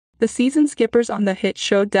The seasoned skippers on the hit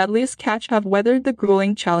show Deadliest Catch have weathered the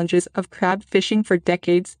grueling challenges of crab fishing for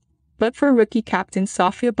decades, but for rookie captain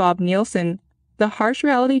Sophia Nielsen, the harsh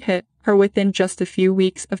reality hit her within just a few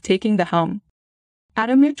weeks of taking the helm.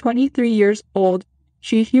 At a mere 23 years old,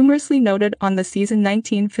 she humorously noted on the season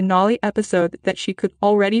 19 finale episode that she could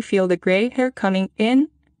already feel the gray hair coming in,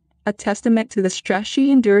 a testament to the stress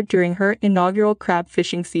she endured during her inaugural crab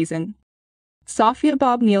fishing season. Sophia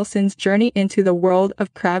Nielsen's journey into the world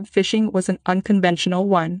of crab fishing was an unconventional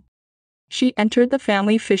one. She entered the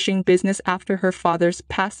family fishing business after her father's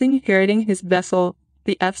passing, inheriting his vessel,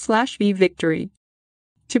 the F/V Victory.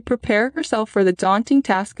 To prepare herself for the daunting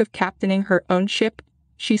task of captaining her own ship,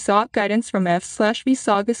 she sought guidance from F/V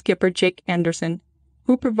Saga skipper Jake Anderson,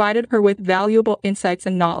 who provided her with valuable insights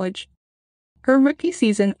and knowledge. Her rookie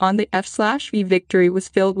season on the F/V Victory was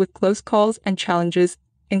filled with close calls and challenges,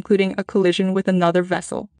 including a collision with another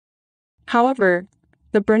vessel. However,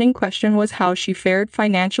 the burning question was how she fared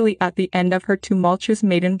financially at the end of her tumultuous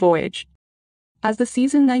maiden voyage. As the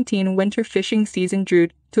season 19 winter fishing season drew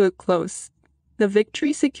to a close, the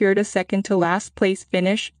Victory secured a second-to-last place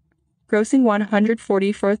finish, grossing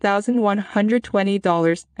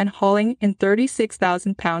 $144,120 and hauling in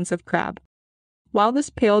 36,000 pounds of crab. While this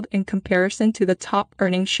paled in comparison to the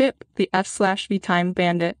top-earning ship, the F/V Time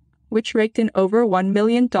Bandit, which raked in over $1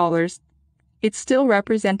 million, it still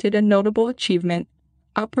represented a notable achievement,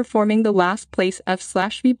 outperforming the last-place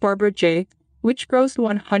F/V Barbara J., which grossed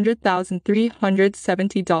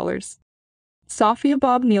 $100,370. Sophia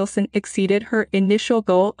Nielsen exceeded her initial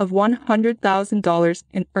goal of $100,000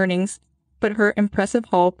 in earnings, but her impressive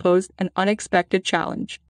haul posed an unexpected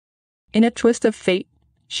challenge. In a twist of fate,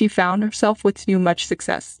 she found herself with too much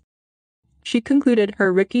success. She concluded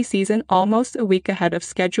her rookie season almost a week ahead of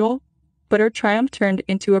schedule, but her triumph turned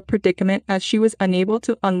into a predicament as she was unable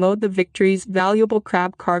to unload the Victory's valuable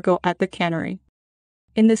crab cargo at the cannery.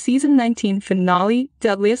 In the season 19 finale,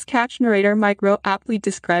 Deadliest Catch narrator Mike Rowe aptly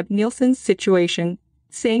described Nielsen's situation,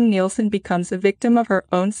 saying Nielsen becomes a victim of her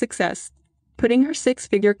own success, putting her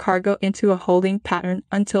six-figure cargo into a holding pattern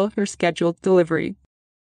until her scheduled delivery.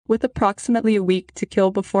 With approximately a week to kill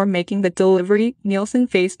before making the delivery, Nielsen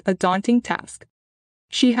faced a daunting task.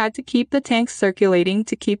 She had to keep the tanks circulating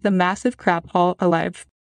to keep the massive crab haul alive.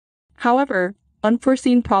 However,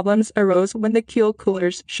 unforeseen problems arose when the keel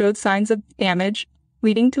coolers showed signs of damage,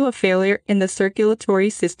 leading to a failure in the circulatory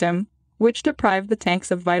system, which deprived the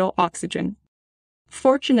tanks of vital oxygen.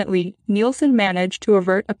 Fortunately, Nielsen managed to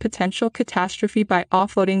avert a potential catastrophe by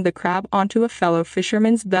offloading the crab onto a fellow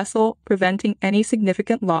fisherman's vessel, preventing any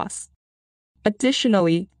significant loss.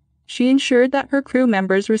 Additionally, she ensured that her crew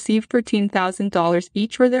members received $13,000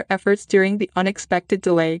 each for their efforts during the unexpected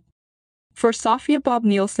delay. For Sophia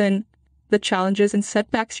Nielsen, the challenges and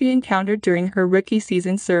setbacks she encountered during her rookie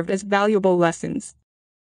season served as valuable lessons.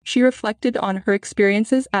 She reflected on her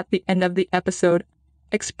experiences at the end of the episode,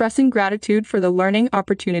 expressing gratitude for the learning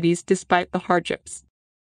opportunities despite the hardships.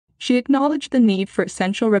 She acknowledged the need for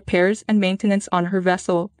essential repairs and maintenance on her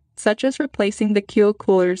vessel, such as replacing the keel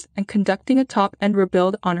coolers and conducting a top-end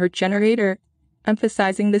rebuild on her generator,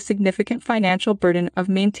 emphasizing the significant financial burden of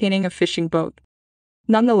maintaining a fishing boat.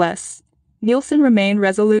 Nonetheless, Nielsen remained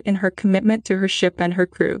resolute in her commitment to her ship and her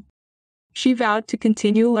crew. She vowed to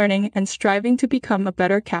continue learning and striving to become a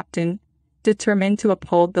better captain, determined to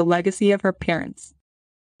uphold the legacy of her parents.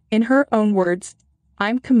 In her own words,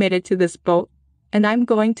 "I'm committed to this boat, and I'm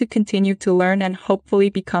going to continue to learn and hopefully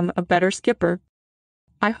become a better skipper.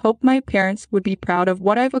 I hope my parents would be proud of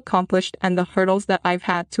what I've accomplished and the hurdles that I've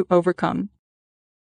had to overcome."